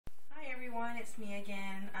everyone, it's me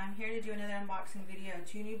again. I'm here to do another unboxing video of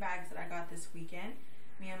two new bags that I got this weekend.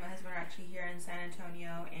 Me and my husband are actually here in San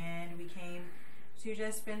Antonio and we came to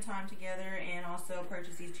just spend time together and also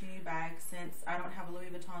purchase these two new bags since I don't have a Louis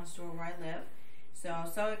Vuitton store where I live. So I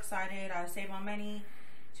was so excited. I saved my money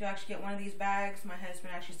to actually get one of these bags. My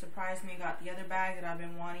husband actually surprised me and got the other bag that I've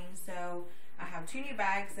been wanting. So I have two new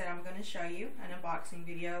bags that I'm going to show you, an unboxing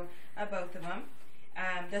video of both of them.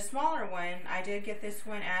 The smaller one, I did get this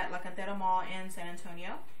one at La Cantera Mall in San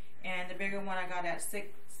Antonio, and the bigger one I got at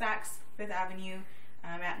Saks Fifth Avenue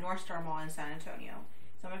at North Star Mall in San Antonio.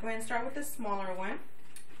 So I'm going to go ahead and start with the smaller one.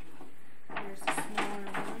 Here's the smaller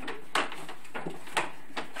one.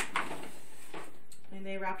 And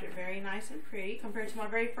they wrapped it very nice and pretty compared to my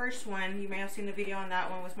very first one. You may have seen the video on that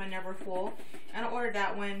one, was my Never Full. And I ordered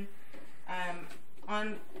that one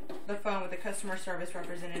on the phone with the customer service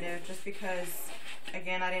representative just because,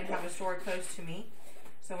 again, I didn't have a store close to me.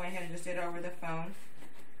 So I went ahead and just did it over the phone.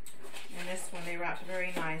 And this one they wrapped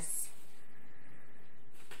very nice.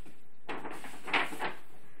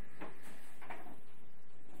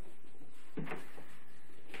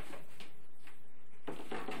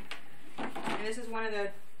 And this is one of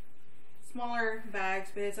the smaller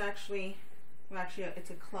bags, but it's actually, well, actually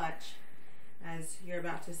it's a clutch, as you're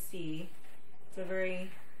about to see. It's a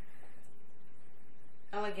very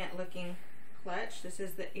elegant looking clutch. This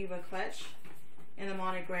is the Eva clutch in the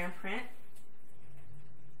monogram print.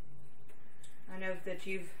 I know that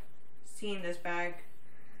you've seen this bag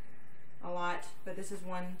a lot, but this is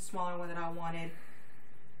one smaller one that I wanted.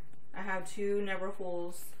 I have two Never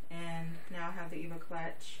Fulls and now I have the Eva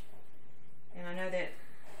clutch. And I know that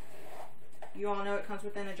you all know it comes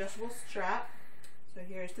with an adjustable strap. So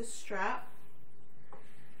here's the strap.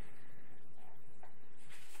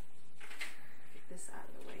 Get this out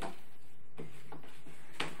of the way.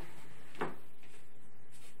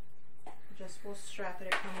 Adjustable strap that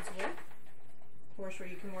it comes with. Of course, where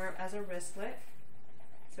you can wear it as a wristlet.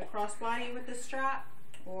 So crossbody with the strap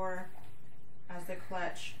or as the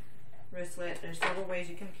clutch wristlet. There's several ways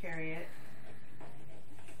you can carry it.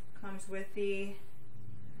 Comes with the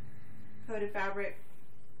coated fabric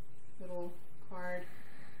little card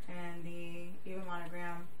and the Eva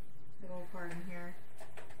monogram little card in here.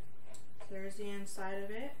 So there's the inside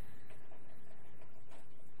of it.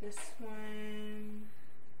 This one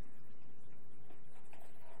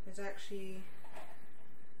is actually,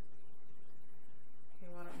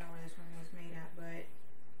 okay, well, I don't know where this one was made at, but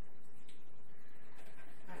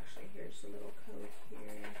actually here's the little code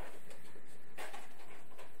here.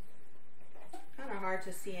 Kind of hard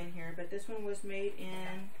to see in here, but this one was made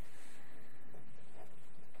in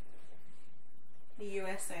the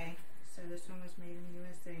USA. So this one was made in the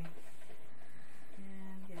USA.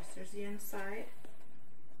 And yes, there's the inside.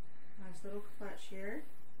 Nice little clutch here.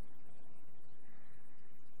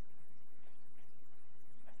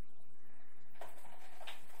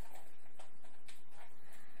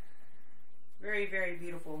 Very, very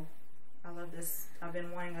beautiful. I love this. I've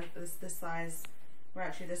been wanting this size, or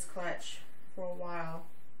actually this clutch, for a while.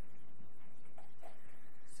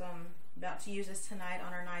 So I'm about to use this tonight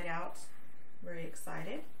on our night out. Very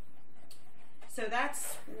excited. So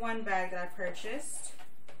that's one bag that I purchased.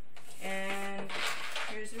 And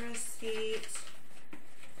here's the receipt.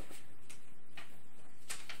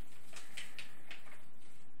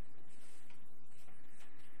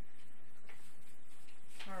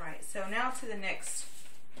 Alright, so now to the next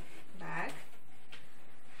bag.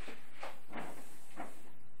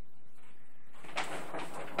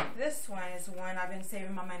 This one is one I've been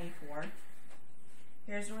saving my money for.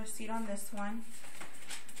 Here's a receipt on this one.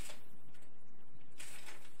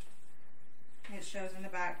 It shows in the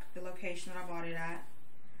back the location that I bought it at.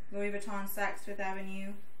 Louis Vuitton, Saks Fifth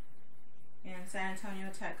Avenue in San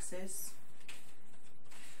Antonio, Texas.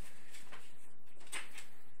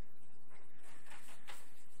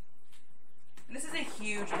 And this is a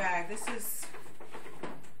huge bag. This is,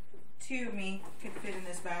 two of me could fit in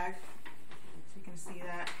this bag. So you can see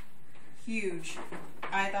that. Huge.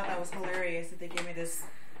 I thought that was hilarious that they gave me this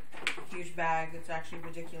huge bag. It's actually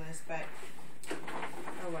ridiculous, but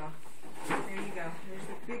oh well. There you go. There's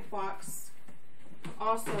the big box.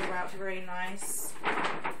 Also wrapped very nice.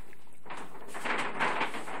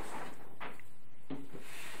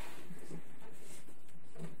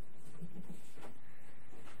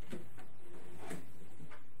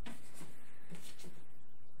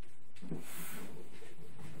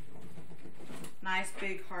 Nice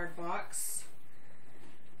big hard box.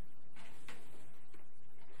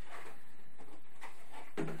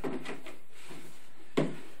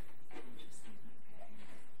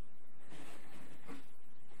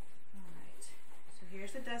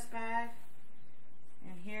 princess bag.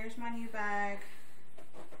 And here's my new bag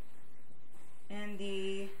in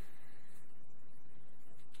the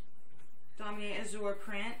Damier Azur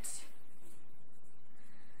print.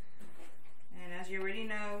 And as you already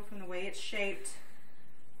know from the way it's shaped,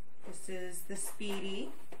 this is the Speedy.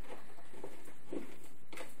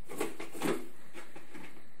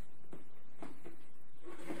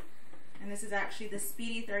 And this is actually the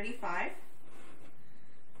Speedy 35.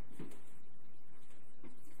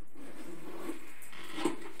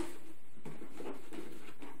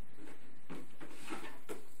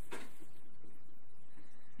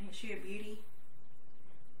 Ain't she a beauty?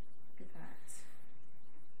 Look at that.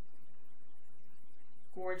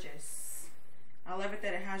 Gorgeous. I love it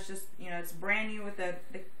that it has just, you know, it's brand new with the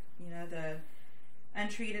the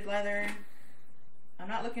untreated leather. I'm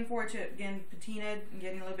not looking forward to it getting patinaed and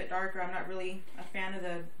getting a little bit darker. I'm not really a fan of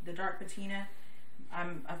the dark patina.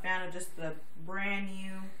 I'm a fan of just the brand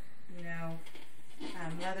new, you know,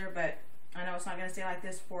 leather, but I know it's not going to stay like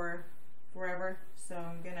this for forever, so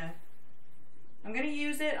I'm gonna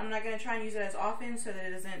use it. I'm not going to try and use it as often so that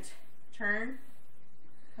it doesn't turn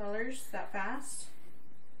colors that fast.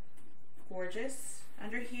 Gorgeous.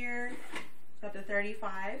 Under here, got the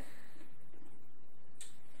 35.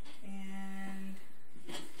 And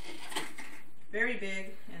very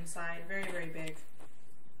big inside, very, very big.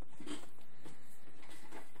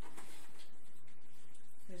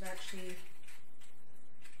 There's actually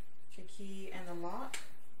the key and the lock.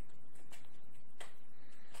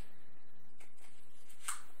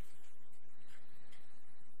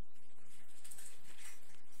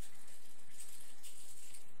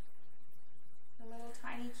 The little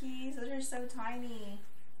tiny keys, those are so tiny.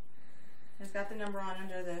 It's got the number on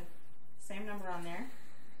under the same number on there.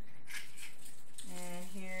 And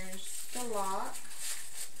here's the lock.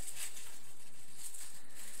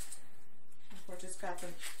 Of course, it's got the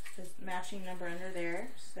matching number under there.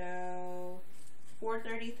 So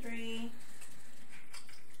 433.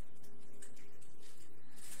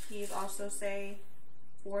 Keys also say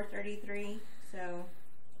 433. So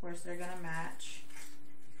of course they're gonna match.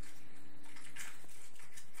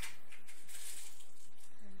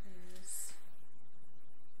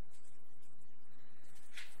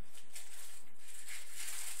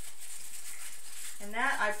 And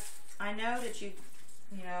that I know that you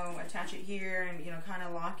know, attach it here and, you know, kind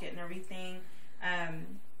of lock it and everything,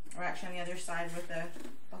 or actually on the other side with the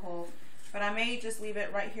hole. But I may just leave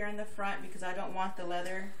it right here in the front because I don't want the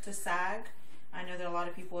leather to sag. I know that a lot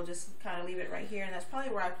of people just kind of leave it right here, and that's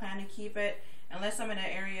probably where I plan to keep it, unless I'm in an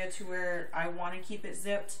area to where I want to keep it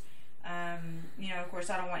zipped. You know, of course,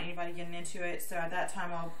 I don't want anybody getting into it, so at that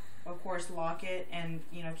time I'll, of course, lock it and,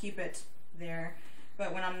 you know, keep it there.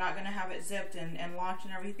 But when I'm not going to have it zipped and locked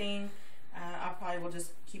and everything, I probably will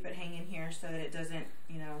just keep it hanging here so that it doesn't,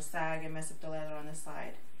 you know, sag and mess up the leather on the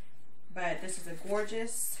side. But this is a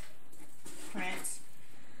gorgeous print.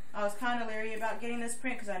 I was kind of leery about getting this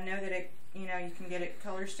print because I know that it, you know, you can get it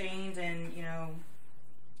color stained, and, you know,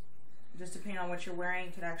 just depending on what you're wearing,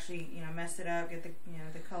 you could actually, you know, mess it up, get the, you know,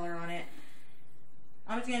 the color on it.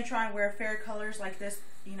 I'm just going to try and wear fair colors like this,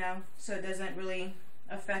 you know, so it doesn't really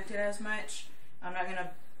affect it as much. I'm not going to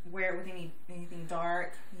wear it with anything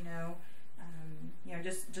dark, you know,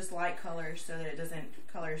 just light colors so that it doesn't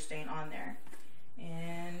color stain on there.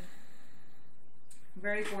 And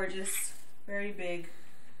very gorgeous, very big.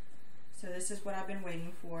 So this is what I've been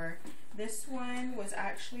waiting for. This one was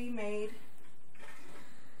actually made,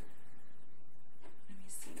 let me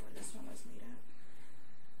see where this one was made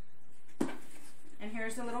at. And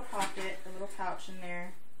here's the little pocket, the little pouch in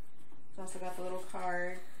there. It's also got the little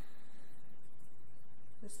card.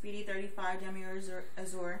 The Speedy 35 Damier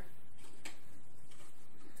Azur.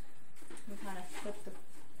 We kind of flip the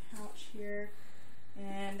pouch here,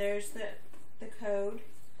 and there's the code.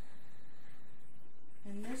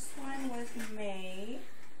 And this one was made,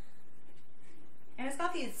 and it's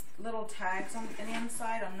got these little tags on the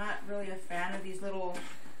inside. I'm not really a fan of these little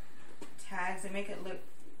tags. They make it look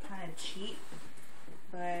kind of cheap,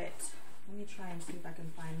 but let me try and see if I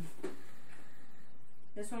can find.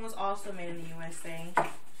 This one was also made in the USA.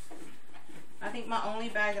 I think my only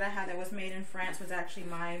bag that I had that was made in France was actually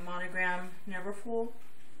my Monogram Neverfull.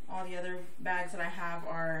 All the other bags that I have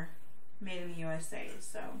are made in the USA,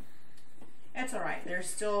 so it's alright. They're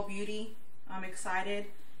still beauty. I'm excited.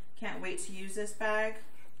 Can't wait to use this bag.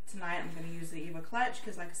 Tonight I'm going to use the Eva clutch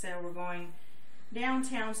because, like I said, we're going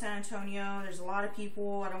downtown San Antonio. There's a lot of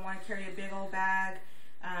people. I don't want to carry a big old bag.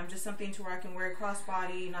 Just something to where I can wear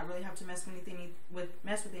crossbody, not really have to mess with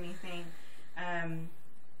anything.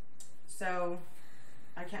 So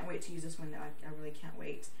I can't wait to use this one though. I really can't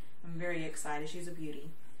wait. I'm very excited. She's a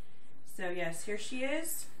beauty. So yes, here she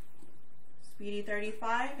is. Speedy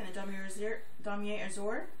 35 and the Damier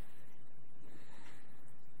Azur.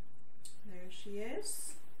 There she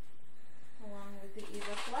is, along with the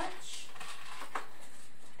Eva clutch.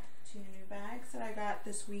 Two new bags that I got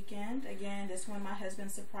this weekend. Again, this one my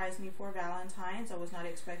husband surprised me for Valentine's. I was not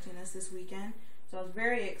expecting this weekend, so I was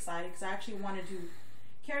very excited because I actually wanted to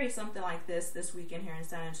carry something like this weekend here in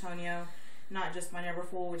San Antonio. Not just my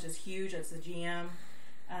Neverfull, which is huge. It's a GM.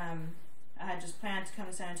 I had just planned to come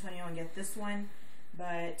to San Antonio and get this one,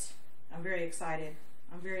 but I'm very excited.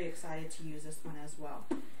 I'm very excited to use this one as well.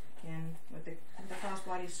 Again, with the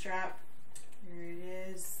crossbody strap, here it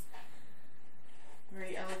is.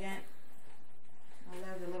 Very elegant. I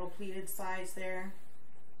love the little pleated sides there.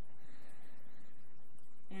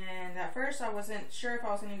 And at first I wasn't sure if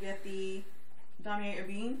I was going to get the Damier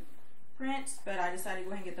Ebene print, but I decided to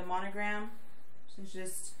go ahead and get the monogram. It's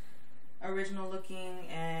just original looking,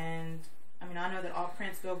 and I mean, I know that all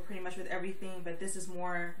prints go pretty much with everything, but this is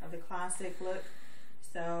more of the classic look,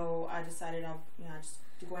 so I decided I'll just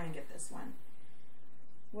to go ahead and get this one.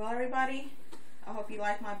 Well, everybody, I hope you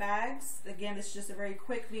like my bags. Again, this is just a very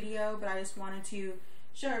quick video, but I just wanted to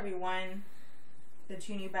show everyone the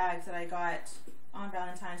two new bags that I got on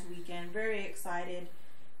Valentine's weekend. Very excited,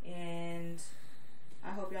 and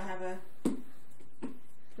I hope y'all have a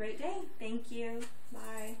great day. Thank you.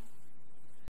 Bye.